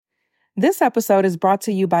This episode is brought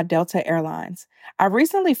to you by Delta Airlines. I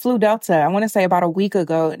recently flew Delta, I want to say about a week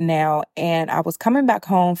ago now, and I was coming back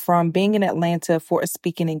home from being in Atlanta for a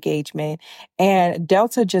speaking engagement, and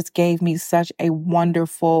Delta just gave me such a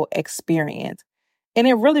wonderful experience. And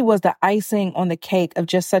it really was the icing on the cake of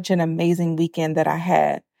just such an amazing weekend that I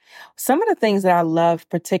had. Some of the things that I loved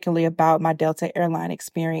particularly about my Delta airline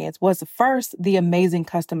experience was first, the amazing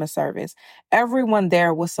customer service. Everyone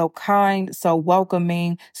there was so kind, so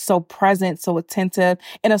welcoming, so present, so attentive.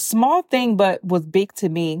 And a small thing, but was big to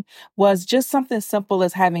me, was just something simple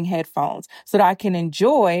as having headphones so that I can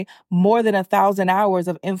enjoy more than 1,000 hours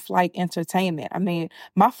of in-flight entertainment. I mean,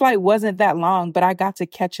 my flight wasn't that long, but I got to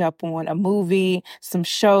catch up on a movie, some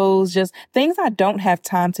shows, just things I don't have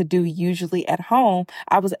time to do usually at home.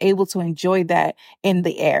 I was able to enjoy that in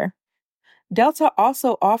the air. Delta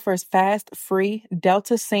also offers fast, free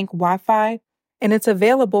Delta Sync Wi-Fi, and it's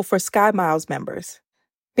available for SkyMiles members.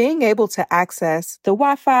 Being able to access the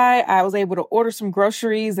Wi-Fi, I was able to order some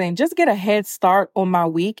groceries and just get a head start on my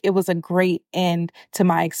week. It was a great end to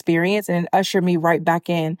my experience and it ushered me right back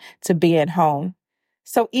in to being home.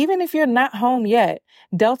 So even if you're not home yet,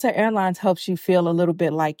 Delta Airlines helps you feel a little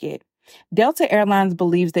bit like it. Delta Airlines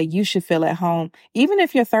believes that you should feel at home, even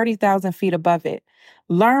if you're 30,000 feet above it.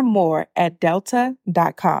 Learn more at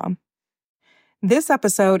delta.com. This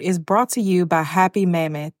episode is brought to you by Happy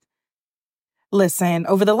Mammoth. Listen,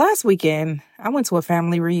 over the last weekend, I went to a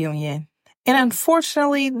family reunion, and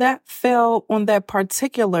unfortunately, that fell on that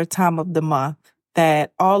particular time of the month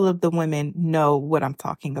that all of the women know what I'm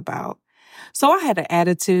talking about. So I had an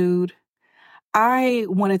attitude. I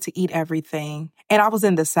wanted to eat everything. And I was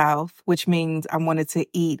in the South, which means I wanted to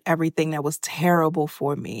eat everything that was terrible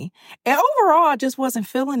for me. And overall, I just wasn't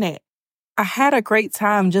feeling it. I had a great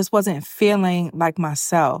time, just wasn't feeling like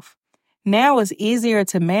myself. Now it's easier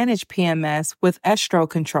to manage PMS with Estro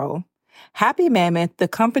Control. Happy Mammoth, the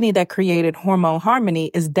company that created Hormone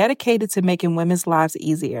Harmony, is dedicated to making women's lives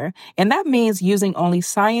easier. And that means using only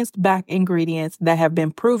science-backed ingredients that have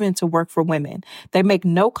been proven to work for women. They make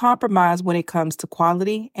no compromise when it comes to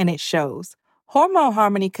quality, and it shows. Hormone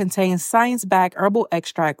Harmony contains science-backed herbal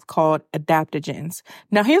extracts called adaptogens.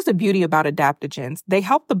 Now, here's the beauty about adaptogens. They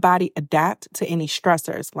help the body adapt to any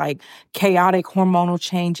stressors, like chaotic hormonal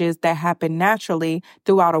changes that happen naturally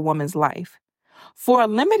throughout a woman's life. For a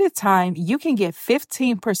limited time, you can get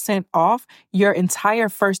 15% off your entire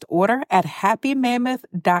first order at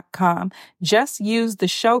happymammoth.com. Just use the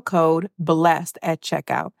show code BLESSED at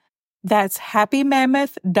checkout. That's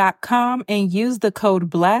happymammoth.com and use the code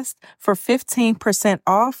BLESSED for 15%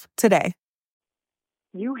 off today.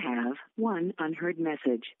 You have one unheard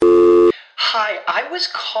message. Hi, I was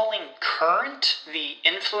calling Current, the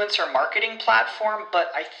influencer marketing platform,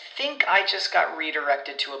 but I think I just got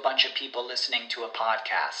redirected to a bunch of people listening to a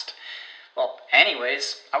podcast. Well,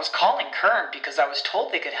 anyways, I was calling Current because I was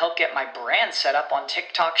told they could help get my brand set up on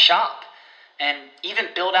TikTok Shop and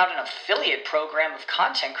even build out an affiliate program of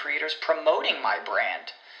content creators promoting my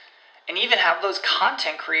brand. And even have those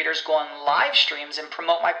content creators go on live streams and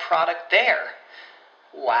promote my product there.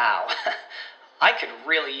 Wow, I could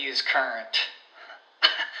really use Current.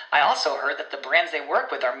 I also heard that the brands they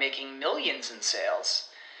work with are making millions in sales.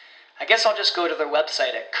 I guess I'll just go to their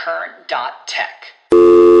website at current.tech.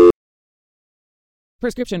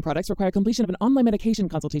 Prescription products require completion of an online medication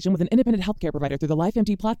consultation with an independent healthcare provider through the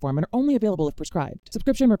LifeMD platform and are only available if prescribed.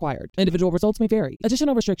 Subscription required. Individual results may vary.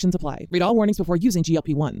 Additional restrictions apply. Read all warnings before using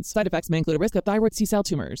GLP-1s. Side effects may include a risk of thyroid C-cell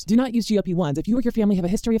tumors. Do not use GLP-1s if you or your family have a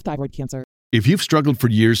history of thyroid cancer. If you've struggled for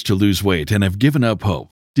years to lose weight and have given up hope,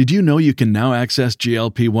 did you know you can now access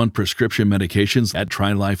GLP-1 prescription medications at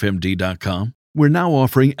TryLifeMD.com? We're now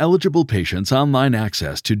offering eligible patients online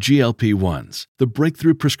access to GLP-1s, the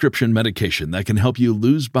breakthrough prescription medication that can help you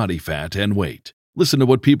lose body fat and weight. Listen to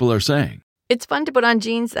what people are saying. It's fun to put on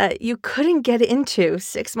jeans that you couldn't get into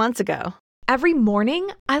 6 months ago. Every morning,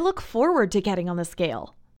 I look forward to getting on the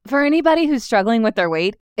scale. For anybody who's struggling with their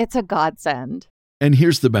weight, it's a godsend. And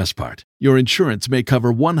here's the best part. Your insurance may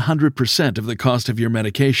cover 100% of the cost of your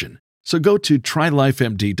medication. So go to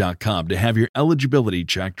TryLifeMD.com to have your eligibility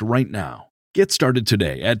checked right now. Get started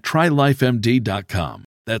today at TryLifeMD.com.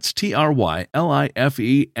 That's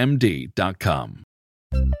TryLifeMD.com.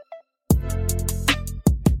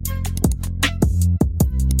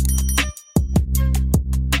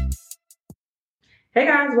 Hey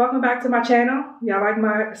guys, welcome back to my channel. Y'all like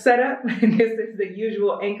my setup? This is the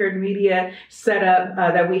usual Anchored Media setup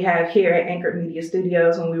that we have here at Anchored Media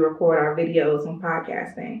Studios when we record our videos and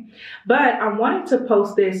podcasting. But I wanted to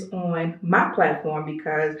post this on my platform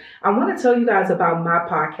because I want to tell you guys about my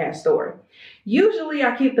podcast story. Usually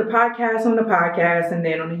I keep the podcast on the podcast, and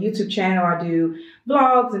then on the YouTube channel, I do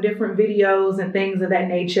vlogs and different videos and things of that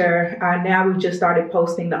nature. Now we've just started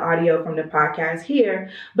posting the audio from the podcast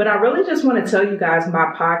here, but I really just want to tell you guys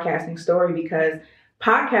my podcasting story because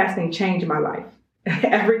podcasting changed my life.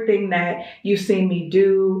 Everything that you've seen me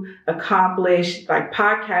do, accomplish, like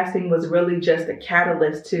podcasting was really just a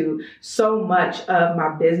catalyst to so much of my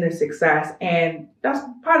business success. And that's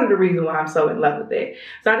part of the reason why I'm so in love with it.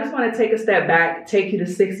 So I just want to take a step back, take you to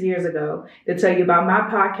 6 years ago to tell you about my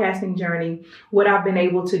podcasting journey, what I've been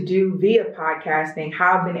able to do via podcasting,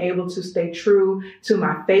 how I've been able to stay true to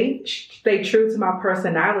my faith, stay true to my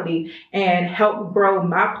personality, and help grow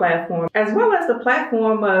my platform, as well as the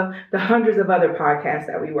platform of the hundreds of other podcasts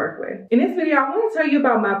that we work with. In this video, I want to tell you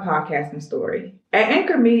about my podcasting story. At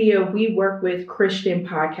Anchor Media, we work with Christian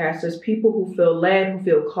podcasters, people who feel led, who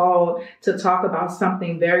feel called to talk about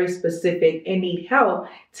something very specific and need help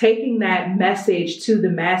taking that message to the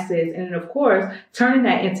masses and, of course, turning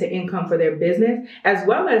that into income for their business, as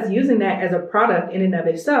well as using that as a product in and of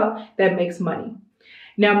itself that makes money.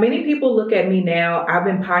 Now, many people look at me now. I've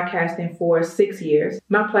been podcasting for 6 years.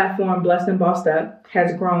 My platform, Blessed and Bossed Up,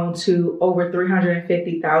 has grown to over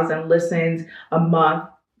 350,000 listens a month.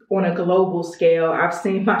 On a global scale, I've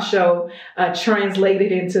seen my show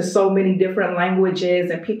translated into so many different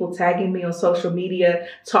languages and people tagging me on social media,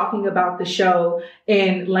 talking about the show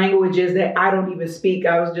in languages that I don't even speak.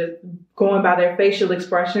 I was just going by their facial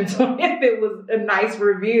expressions on if it was a nice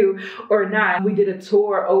review or not. We did a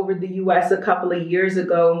tour over the U.S. a couple of years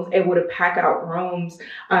ago and was able to pack out rooms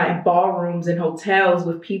and ballrooms and hotels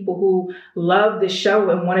with people who loved the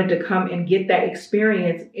show and wanted to come and get that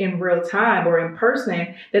experience in real time or in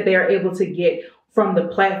person that they are able to get from the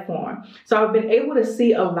platform. So I've been able to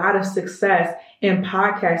see a lot of success in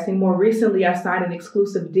podcasting. More recently, I signed an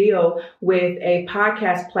exclusive deal with a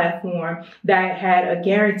podcast platform that had a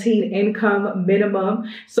guaranteed income minimum.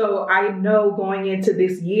 So I know going into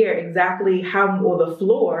this year exactly the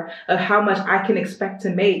floor of how much I can expect to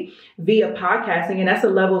make via podcasting. And that's a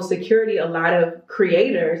level of security a lot of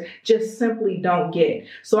creators just simply don't get.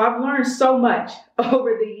 So I've learned so much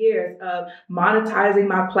over the years of monetizing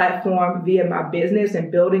my platform via my business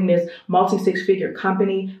and building this multi-six-figure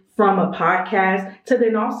company from a podcast to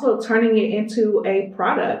then also turning it into a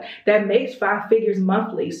product that makes 5 figures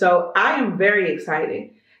monthly. So I am very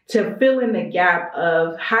excited to fill in the gap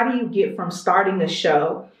of how do you get from starting a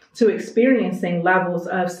show to experiencing levels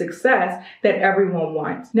of success that everyone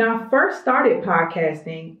wants. Now, I first started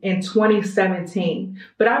podcasting in 2017,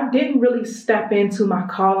 but I didn't really step into my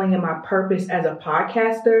calling and my purpose as a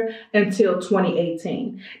podcaster until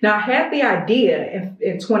 2018. Now, I had the idea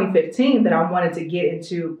in 2015 that I wanted to get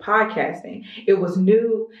into podcasting. It was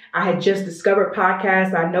new. I had just discovered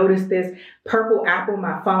podcasts. I noticed this purple app on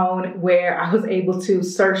my phone where I was able to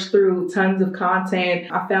search through tons of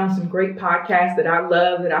content. I found some great podcasts that I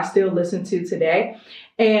love that I still listen to today.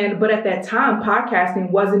 But at that time,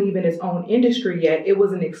 podcasting wasn't even its own industry yet. It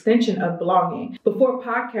was an extension of blogging. Before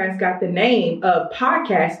podcasts got the name of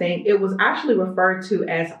podcasting, it was actually referred to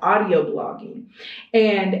as audio blogging.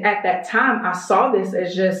 And at that time, I saw this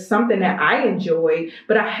as just something that I enjoyed,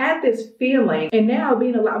 but I had this feeling, and now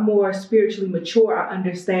being a lot more spiritually mature, I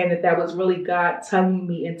understand that was really God tugging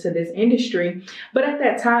me into this industry. But at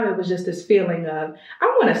that time, it was just this feeling of, I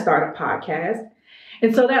want to start a podcast.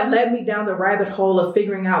 And so that led me down the rabbit hole of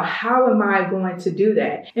figuring out how am I going to do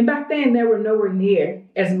that? And back then, there were nowhere near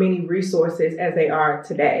as many resources as they are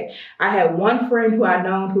today. I had one friend who I'd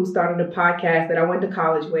known who started a podcast that I went to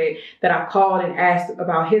college with that I called and asked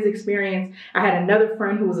about his experience. I had another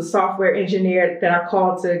friend who was a software engineer that I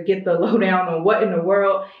called to get the lowdown on what in the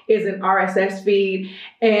world is an RSS feed,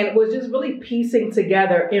 and was just really piecing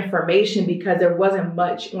together information because there wasn't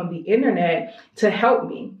much on the internet to help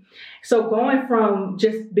me. So going from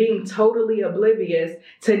just being totally oblivious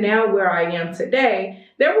to now where I am today,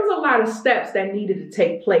 there was a lot of steps that needed to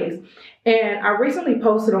take place. And I recently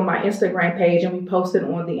posted on my Instagram page, and we posted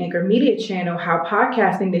on the Anchor Media channel, how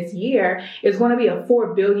podcasting this year is going to be a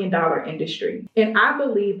 $4 billion industry. And I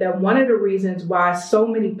believe that one of the reasons why so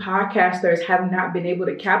many podcasters have not been able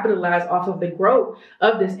to capitalize off of the growth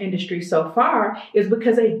of this industry so far is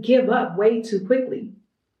because they give up way too quickly.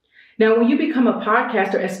 Now, when you become a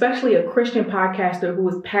podcaster, especially a Christian podcaster who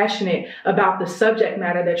is passionate about the subject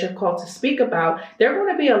matter that you're called to speak about, there are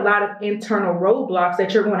going to be a lot of internal roadblocks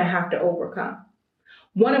that you're going to have to overcome.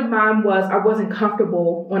 One of mine was I wasn't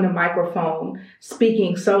comfortable on the microphone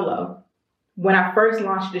speaking solo. When I first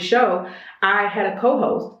launched the show, I had a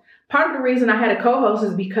co-host. Part of the reason I had a co-host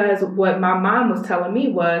is because what my mom was telling me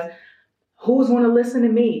was, who's going to listen to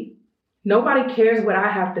me? Nobody cares what I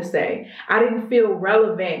have to say. I didn't feel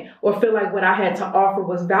relevant or feel like what I had to offer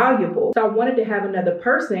was valuable. So I wanted to have another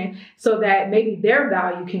person so that maybe their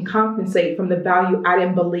value can compensate from the value I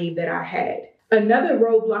didn't believe that I had. Another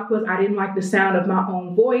roadblock was I didn't like the sound of my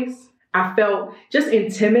own voice. I felt just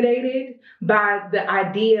intimidated by the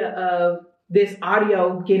idea of this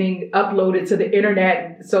audio getting uploaded to the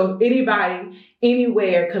internet so anybody,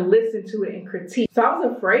 anywhere could listen to it and critique. So I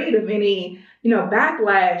was afraid of any,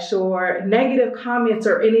 backlash or negative comments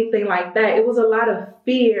or anything like that. It was a lot of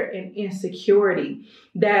fear and insecurity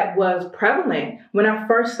that was prevalent when I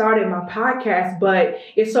first started my podcast. But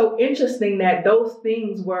it's so interesting that those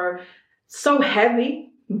things were so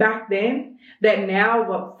heavy back then that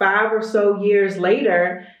now, 5 or so years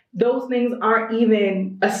later, those things aren't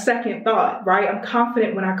even a second thought, right? I'm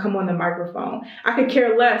confident when I come on the microphone. I could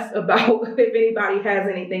care less about if anybody has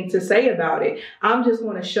anything to say about it. I'm just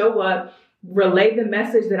going to show up, relay the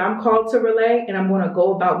message that I'm called to relay, and I'm going to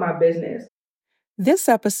go about my business. This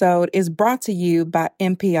episode is brought to you by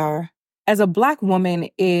NPR. As a Black woman,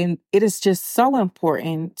 it is just so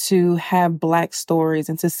important to have Black stories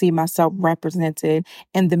and to see myself represented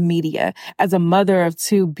in the media. As a mother of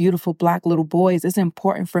 2 beautiful Black little boys, it's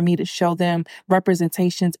important for me to show them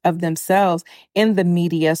representations of themselves in the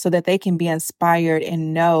media so that they can be inspired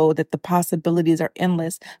and know that the possibilities are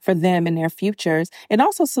endless for them and their futures, and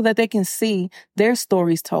also so that they can see their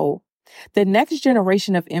stories told. The next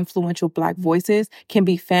generation of influential Black voices can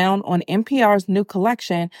be found on NPR's new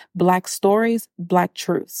collection, Black Stories, Black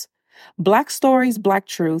Truths. Black Stories, Black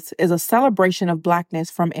Truths is a celebration of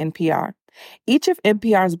Blackness from NPR. Each of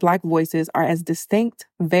NPR's Black voices are as distinct,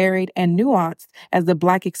 varied, and nuanced as the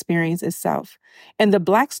Black experience itself. In the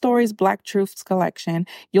Black Stories, Black Truths collection,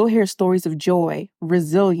 you'll hear stories of joy,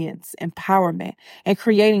 resilience, empowerment, and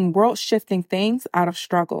creating world-shifting things out of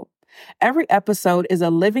struggle. Every episode is a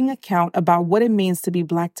living account about what it means to be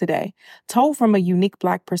Black today, told from a unique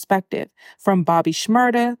Black perspective. From Bobby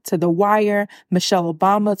Shmurda to The Wire, Michelle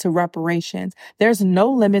Obama to reparations, there's no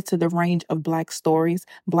limit to the range of Black stories,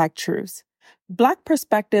 Black truths. Black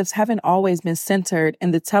perspectives haven't always been centered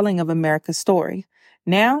in the telling of America's story.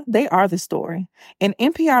 Now they are the story. In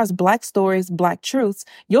NPR's Black Stories, Black Truths,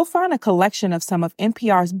 you'll find a collection of some of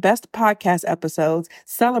NPR's best podcast episodes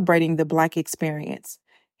celebrating the Black experience.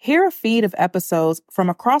 Hear a feed of episodes from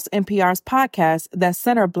across NPR's podcasts that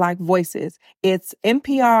center Black voices. It's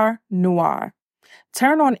NPR Noir.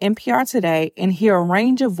 Turn on NPR today and hear a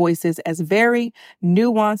range of voices as varied,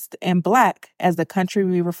 nuanced, and Black as the country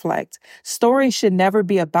we reflect. Stories should never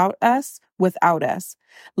be about us without us.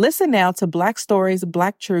 Listen now to Black Stories,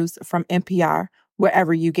 Black Truths from NPR,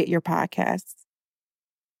 wherever you get your podcasts.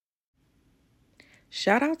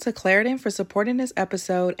 Shout out to Claritin for supporting this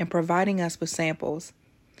episode and providing us with samples.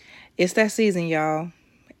 It's that season, y'all.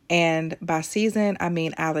 And by season, I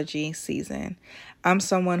mean allergy season. I'm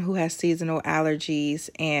someone who has seasonal allergies,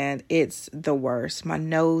 and it's the worst. My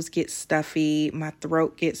nose gets stuffy. My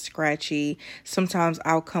throat gets scratchy. Sometimes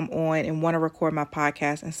I'll come on and want to record my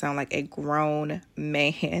podcast and sound like a grown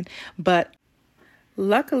man. But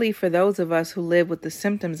luckily for those of us who live with the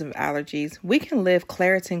symptoms of allergies, we can live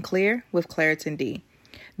Claritin Clear with Claritin D.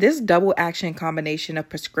 This double action combination of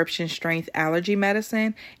prescription strength allergy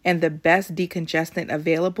medicine and the best decongestant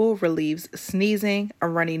available relieves sneezing, a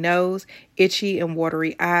runny nose, itchy and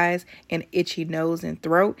watery eyes, an itchy nose and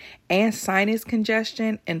throat, and sinus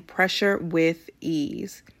congestion and pressure with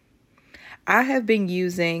ease. I have been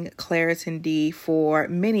using Claritin D for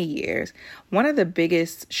many years. One of the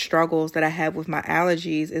biggest struggles that I have with my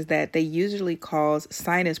allergies is that they usually cause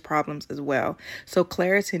sinus problems as well. So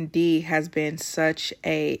Claritin D has been such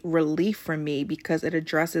a relief for me because it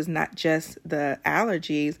addresses not just the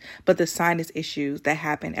allergies, but the sinus issues that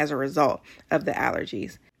happen as a result of the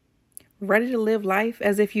allergies. Ready to live life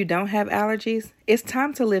as if you don't have allergies? It's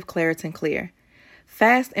time to live Claritin Clear.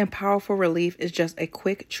 Fast and powerful relief is just a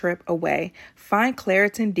quick trip away. Find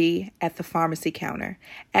Claritin D at the pharmacy counter.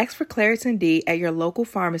 Ask for Claritin D at your local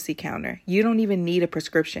pharmacy counter. You don't even need a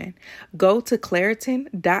prescription. Go to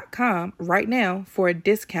Claritin.com right now for a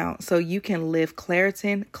discount so you can live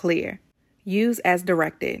Claritin Clear. Use as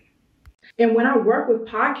directed. And when I work with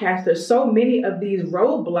podcasters, so many of these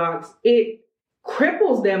roadblocks, it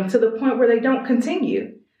cripples them to the point where they don't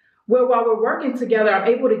continue. Where while we're working together, I'm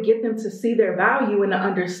able to get them to see their value and to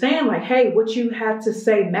understand like, hey, what you have to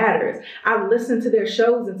say matters. I listen to their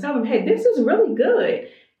shows and tell them, hey, this is really good.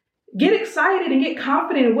 Get excited and get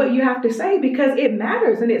confident in what you have to say because it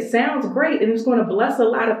matters and it sounds great and it's going to bless a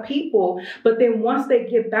lot of people. But then once they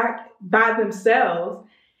get back by themselves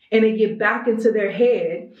and they get back into their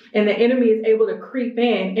head, and the enemy is able to creep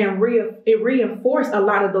in and reinforce a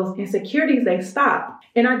lot of those insecurities, they stop.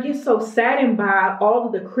 And I get so saddened by all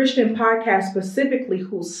of the Christian podcasts specifically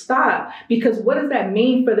who stop, because what does that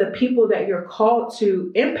mean for the people that you're called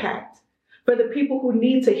to impact? For the people who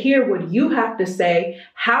need to hear what you have to say,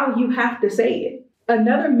 how you have to say it.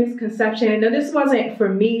 Another misconception, and this wasn't for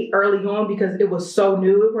me early on because it was so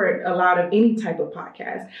new, it weren't a lot of any type of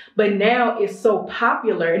podcast, but now it's so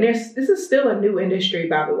popular, and this is still a new industry,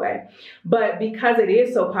 by the way, but because it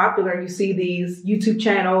is so popular, you see these YouTube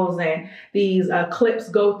channels and these clips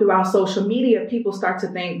go throughout social media, people start to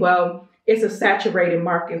think, well, it's a saturated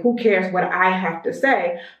market. Who cares what I have to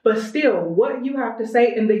say? But still, what you have to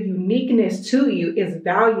say and the uniqueness to you is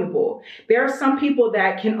valuable. There are some people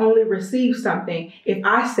that can only receive something if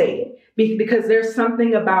I say it, because there's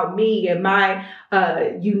something about me and my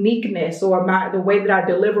uniqueness or the way that I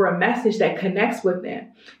deliver a message that connects with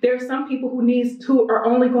them. There are some people who are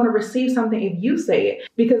only going to receive something if you say it,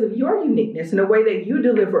 because of your uniqueness and the way that you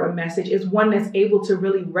deliver a message is one that's able to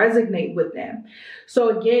really resonate with them. So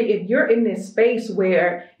again, if you're in this space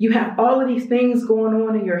where you have all of these things going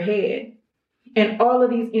on in your head and all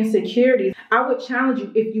of these insecurities, I would challenge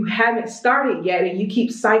you, if you haven't started yet and you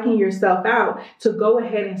keep psyching yourself out, to go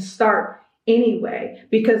ahead and start anyway,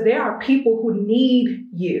 because there are people who need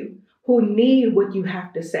you, who need what you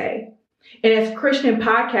have to say. And as Christian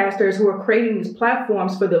podcasters who are creating these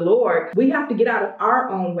platforms for the Lord, we have to get out of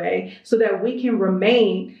our own way so that we can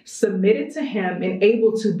remain submitted to Him and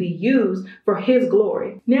able to be used for His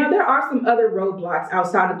glory. Now, there are some other roadblocks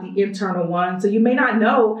outside of the internal ones. So you may not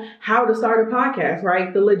know how to start a podcast,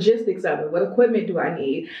 right? The logistics of it. What equipment do I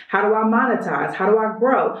need? How do I monetize? How do I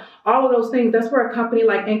grow? All of those things. That's where a company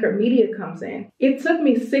like Anchor Media comes in. It took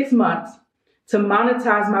me 6 months to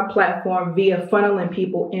monetize my platform via funneling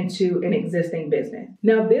people into an existing business.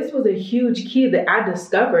 Now, this was a huge key that I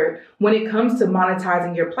discovered when it comes to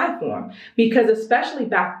monetizing your platform, because especially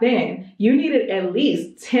back then, you needed at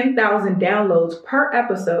least 10,000 downloads per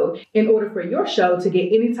episode in order for your show to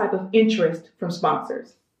get any type of interest from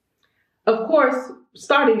sponsors. Of course,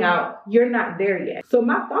 starting out, you're not there yet. So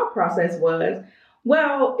my thought process was,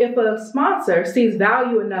 well, if a sponsor sees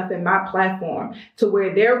value enough in my platform to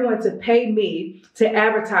where they're going to pay me to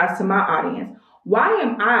advertise to my audience, why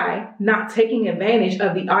am I not taking advantage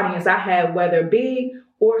of the audience I have, whether big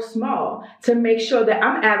or small, to make sure that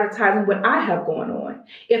I'm advertising what I have going on?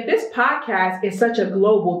 If this podcast is such a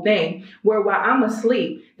global thing where while I'm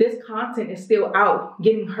asleep, this content is still out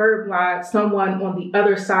getting heard by someone on the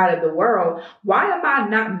other side of the world, why am I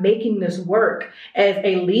not making this work as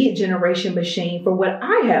a lead generation machine for what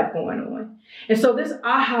I have going on? And so this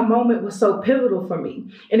aha moment was so pivotal for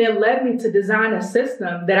me. And it led me to design a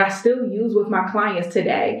system that I still use with my clients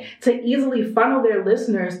today to easily funnel their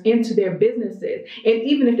listeners into their businesses. And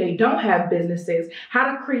even if they don't have businesses,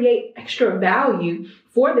 how to create extra value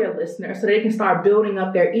for their listeners so they can start building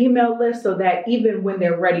up their email list so that even when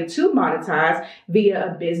they're ready to monetize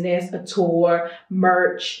via a business, a tour,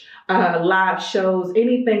 merch, live shows,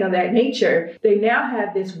 anything of that nature, they now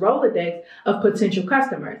have this Rolodex of potential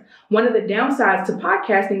customers. One of the downsides to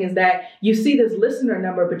podcasting is that you see this listener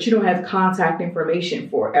number, but you don't have contact information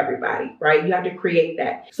for everybody, right? You have to create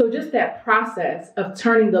that. So just that process of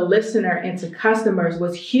turning the listener into customers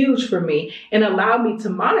was huge for me and allowed me to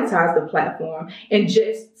monetize the platform in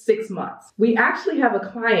just 6 months. We actually have a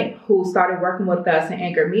client who started working with us in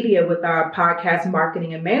Anchor Media with our podcast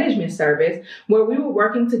marketing and management service, where we were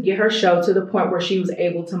working to get her show to the point where she was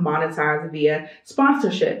able to monetize via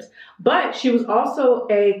sponsorships. But she was also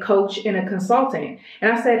a coach and a consultant.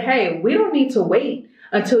 And I said, hey, we don't need to wait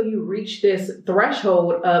until you reach this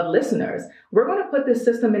threshold of listeners. We're going to put this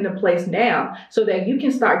system into place now so that you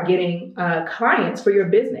can start getting clients for your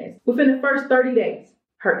business. Within the first 30 days,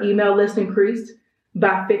 her email list increased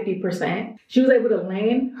by 50%. She was able to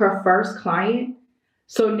land her first client.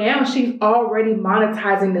 So now she's already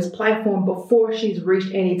monetizing this platform before she's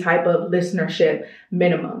reached any type of listenership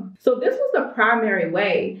minimum. So this was the primary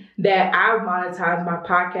way that I monetized my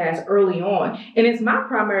podcast early on. And it's my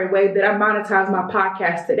primary way that I monetize my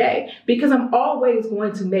podcast today, because I'm always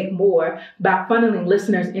going to make more by funneling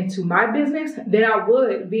listeners into my business than I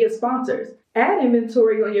would via sponsors. Ad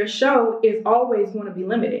inventory on your show is always going to be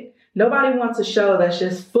limited. Nobody wants a show that's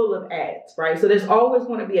just full of ads, right? So there's always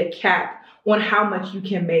going to be a cap on how much you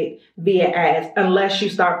can make via ads, unless you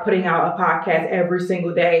start putting out a podcast every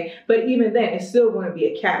single day. But even then, it's still going to be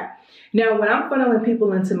a cap. Now, when I'm funneling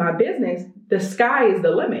people into my business, the sky is the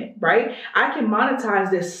limit, right? I can monetize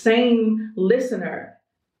this same listener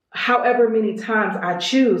however many times I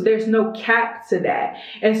choose. There's no cap to that.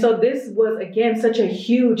 And so this was, again, such a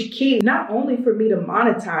huge key, not only for me to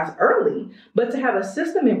monetize early, but to have a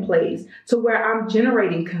system in place to where I'm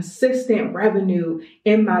generating consistent revenue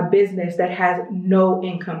in my business that has no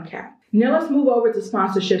income cap. Now let's move over to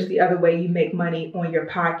sponsorships, the other way you make money on your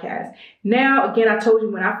podcast. Now, again, I told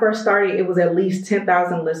you when I first started, it was at least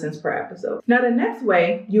 10,000 listens per episode. Now, the next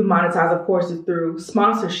way you monetize, of course, is through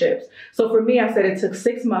sponsorships. So for me, I said it took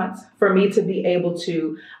 6 months for me to be able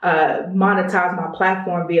to monetize my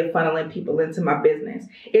platform via funneling people into my business.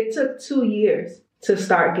 It took 2 years to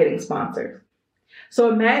start getting sponsors.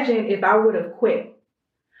 So imagine if I would have quit.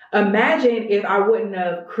 Imagine if I wouldn't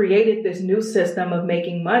have created this new system of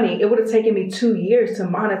making money. It would have taken me 2 years to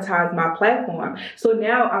monetize my platform. So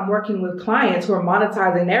now I'm working with clients who are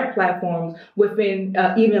monetizing their platforms within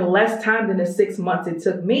even less time than the 6 months it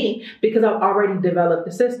took me, because I've already developed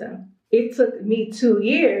the system. It took me 2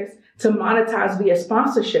 years to monetize via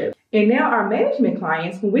sponsorship. And now our management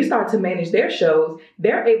clients, when we start to manage their shows,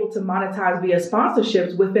 they're able to monetize via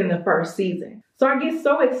sponsorships within the first season. So I get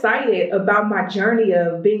so excited about my journey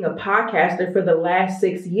of being a podcaster for the last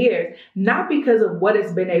 6 years, not because of what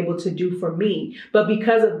it's been able to do for me, but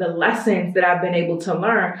because of the lessons that I've been able to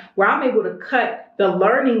learn, where I'm able to cut the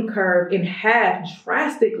learning curve in half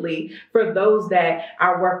drastically for those that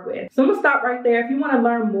I work with. So I'm gonna stop right there. If you want to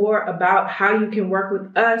learn more about how you can work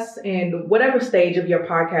with us in whatever stage of your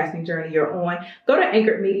podcasting journey you're on, go to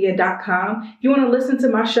anchoredmedia.com. If you want to listen to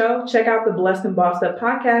my show, check out the Blessed and Bossed Up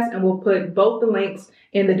podcast, and we'll put both the links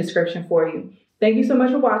in the description for you. Thank you so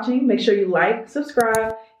much for watching. Make sure you like,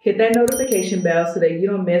 subscribe, hit that notification bell so that you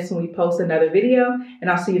don't miss when we post another video,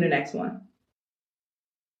 and I'll see you in the next one.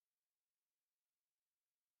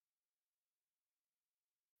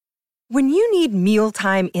 When you need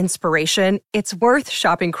mealtime inspiration, it's worth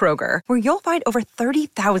shopping Kroger, where you'll find over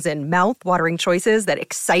 30,000 mouth-watering choices that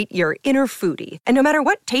excite your inner foodie. And no matter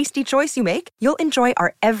what tasty choice you make, you'll enjoy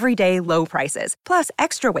our everyday low prices, plus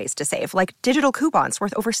extra ways to save, like digital coupons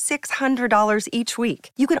worth over $600 each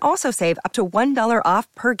week. You can also save up to $1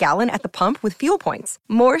 off per gallon at the pump with fuel points.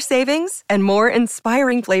 More savings and more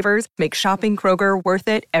inspiring flavors make shopping Kroger worth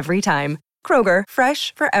it every time. Kroger,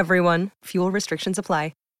 fresh for everyone. Fuel restrictions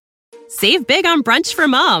apply. Save big on brunch for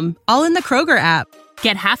mom, all in the Kroger app.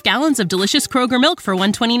 Get half gallons of delicious Kroger milk for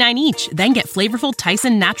 $1.29 each. Then get flavorful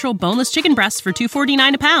Tyson natural boneless chicken breasts for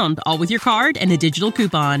 $2.49 a pound, all with your card and a digital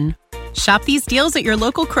coupon. Shop these deals at your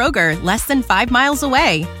local Kroger, less than 5 miles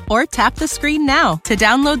away. Or tap the screen now to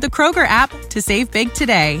download the Kroger app to save big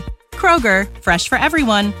today. Kroger, fresh for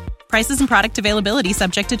everyone. Prices and product availability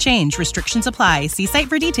subject to change. Restrictions apply. See site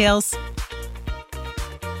for details.